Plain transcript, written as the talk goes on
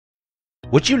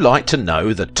Would you like to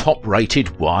know the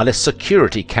top-rated wireless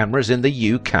security cameras in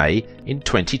the UK in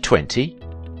 2020?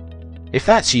 If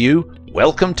that's you,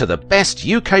 welcome to the best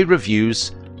UK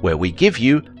reviews, where we give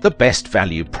you the best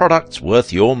value products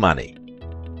worth your money.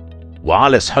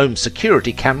 Wireless home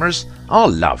security cameras are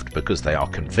loved because they are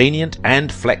convenient and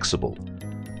flexible.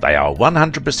 They are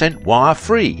 100%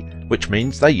 wire-free, which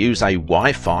means they use a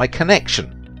Wi-Fi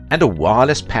connection and a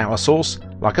wireless power source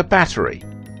like a battery.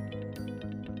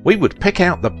 We would pick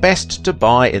out the best to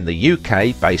buy in the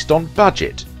UK based on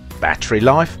budget, battery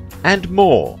life and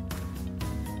more.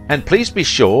 And please be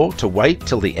sure to wait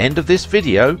till the end of this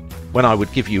video when I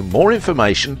would give you more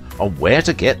information on where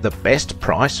to get the best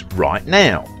price right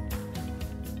now.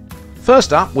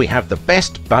 First up, we have the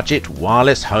best budget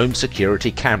wireless home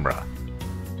security camera,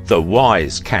 the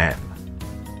Wyze Cam.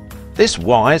 This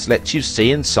Wyze lets you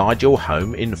see inside your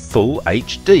home in full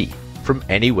HD from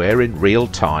anywhere in real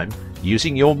time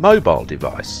using your mobile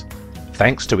device,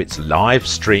 thanks to its live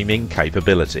streaming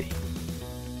capability.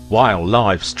 While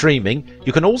live streaming,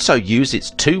 you can also use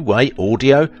its two-way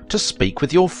audio to speak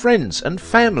with your friends and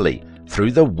family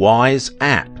through the Wyze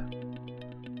app.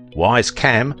 Wyze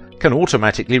Cam can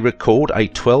automatically record a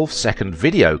 12-second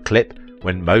video clip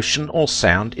when motion or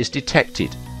sound is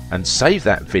detected and save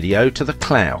that video to the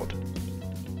cloud.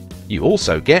 You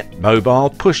also get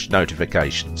mobile push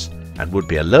notifications and would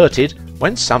be alerted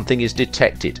when something is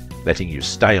detected, letting you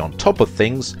stay on top of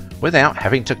things without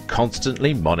having to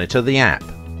constantly monitor the app.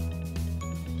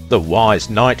 The Wyze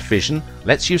Night Vision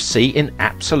lets you see in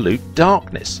absolute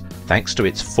darkness thanks to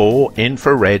its 4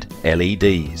 infrared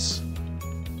LEDs.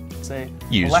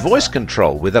 Use Alexa, voice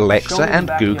control with Alexa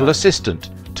and Google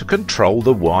Assistant to control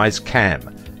the Wyze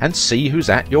Cam and see who's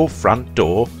at your front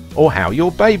door or how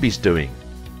your baby's doing.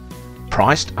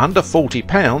 Priced under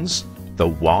 £40, the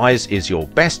Wyze is your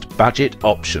best budget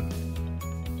option.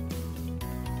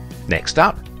 Next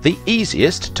up, the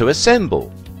easiest to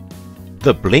assemble,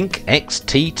 the Blink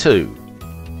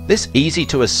XT2. This easy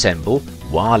to assemble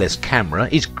wireless camera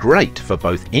is great for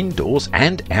both indoors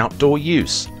and outdoor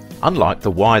use, unlike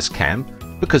the Wyze Cam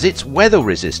because it's weather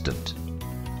resistant.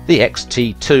 The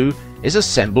XT2 is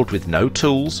assembled with no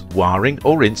tools, wiring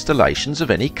or installations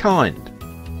of any kind.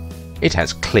 It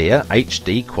has clear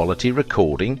HD quality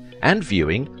recording and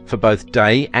viewing for both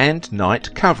day and night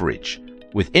coverage,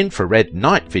 with infrared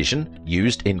night vision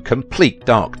used in complete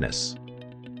darkness.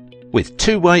 With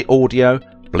two-way audio,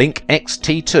 Blink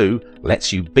XT2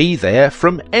 lets you be there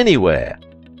from anywhere.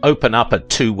 Open up a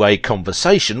two-way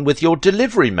conversation with your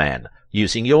delivery man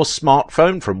using your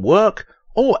smartphone from work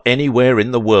or anywhere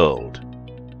in the world.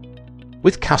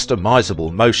 With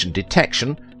customizable motion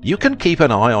detection, you can keep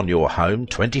an eye on your home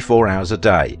 24 hours a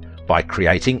day by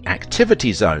creating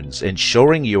activity zones,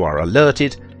 ensuring you are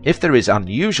alerted if there is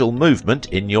unusual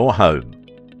movement in your home.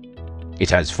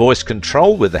 It has voice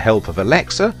control with the help of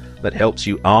Alexa that helps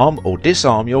you arm or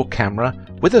disarm your camera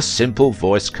with a simple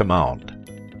voice command.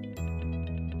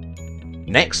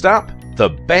 Next up, the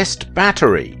best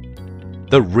battery,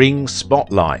 the Ring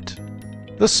Spotlight.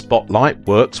 The Spotlight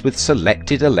works with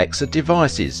selected Alexa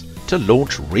devices to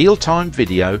launch real-time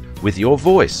video with your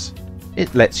voice.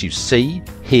 It lets you see,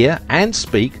 hear and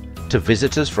speak to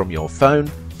visitors from your phone,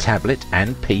 tablet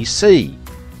and PC.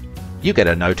 You get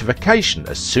a notification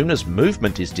as soon as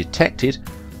movement is detected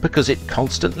because it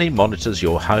constantly monitors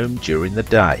your home during the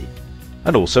day,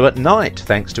 and also at night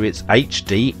thanks to its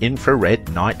HD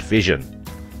infrared night vision.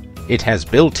 It has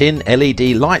built-in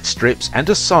LED light strips and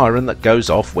a siren that goes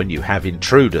off when you have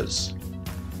intruders.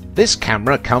 This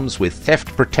camera comes with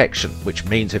theft protection, which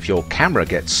means if your camera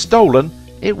gets stolen,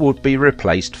 it would be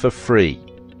replaced for free.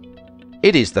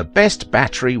 It is the best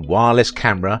battery wireless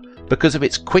camera because of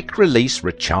its quick-release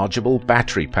rechargeable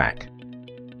battery pack.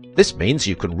 This means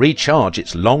you can recharge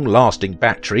its long-lasting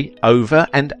battery over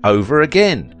and over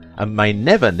again and may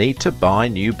never need to buy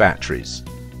new batteries,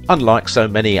 unlike so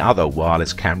many other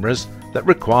wireless cameras that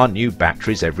require new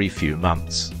batteries every few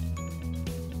months.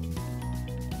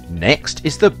 Next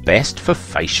is the best for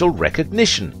facial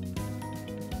recognition,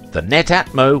 the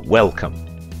Netatmo Welcome.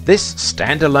 This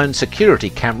standalone security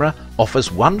camera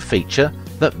offers one feature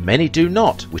that many do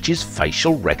not, which is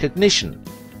facial recognition.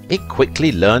 It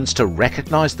quickly learns to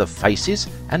recognize the faces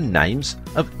and names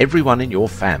of everyone in your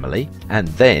family, and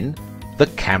then the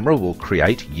camera will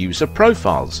create user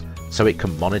profiles so it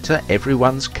can monitor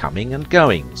everyone's coming and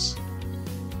goings.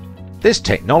 This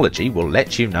technology will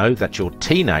let you know that your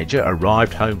teenager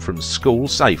arrived home from school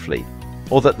safely,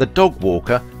 or that the dog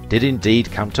walker did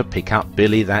indeed come to pick up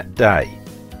Billy that day.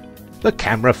 The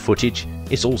camera footage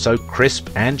is also crisp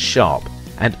and sharp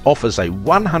and offers a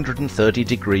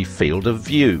 130-degree field of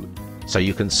view, so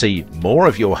you can see more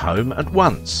of your home at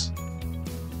once.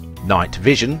 Night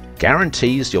vision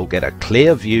guarantees you'll get a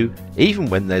clear view even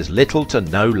when there's little to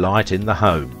no light in the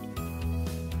home.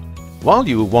 While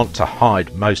you will want to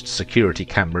hide most security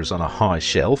cameras on a high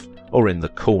shelf or in the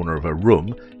corner of a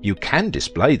room, you can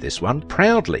display this one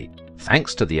proudly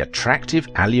thanks to the attractive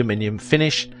aluminium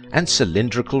finish and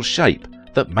cylindrical shape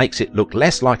that makes it look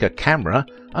less like a camera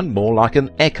and more like an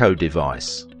echo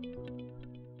device.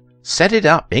 Set it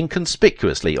up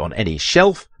inconspicuously on any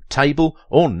shelf, table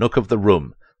or nook of the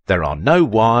room. There are no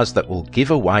wires that will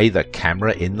give away the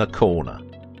camera in the corner.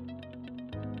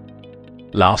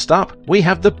 Last up, we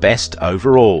have the best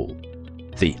overall,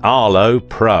 the Arlo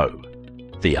Pro.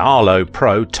 The Arlo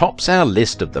Pro tops our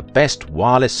list of the best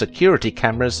wireless security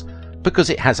cameras because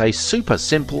it has a super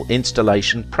simple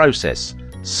installation process,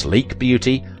 sleek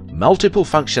beauty, multiple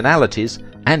functionalities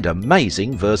and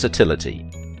amazing versatility.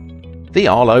 The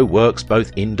Arlo works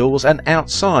both indoors and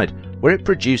outside, where it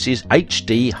produces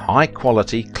HD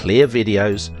high-quality clear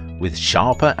videos with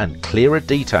sharper and clearer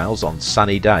details on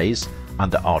sunny days,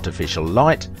 under artificial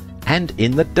light and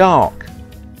in the dark.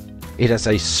 It has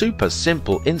a super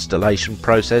simple installation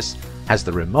process, has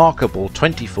the remarkable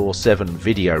 24/7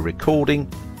 video recording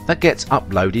that gets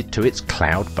uploaded to its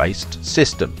cloud-based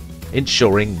system,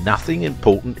 ensuring nothing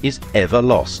important is ever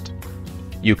lost.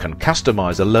 You can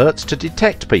customize alerts to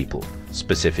detect people,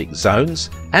 specific zones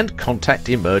and contact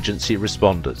emergency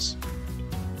responders.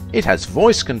 It has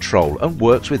voice control and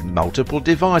works with multiple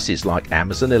devices like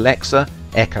Amazon Alexa,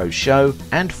 Echo Show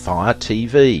and Fire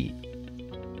TV.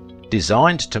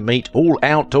 Designed to meet all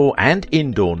outdoor and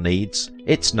indoor needs,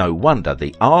 it's no wonder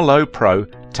the Arlo Pro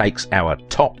takes our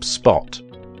top spot.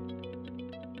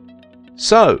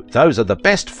 So, those are the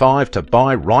best 5 to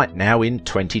buy right now in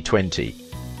 2020.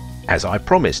 As I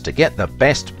promised to get the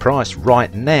best price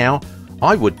right now,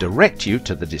 I would direct you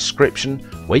to the description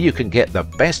where you can get the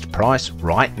best price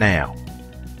right now.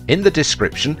 In the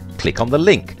description, click on the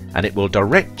link and it will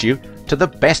direct you to the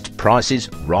best prices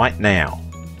right now.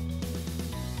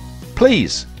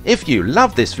 Please, if you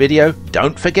love this video,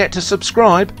 don't forget to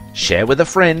subscribe, share with a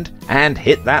friend and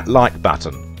hit that like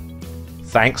button.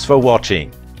 Thanks for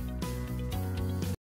watching.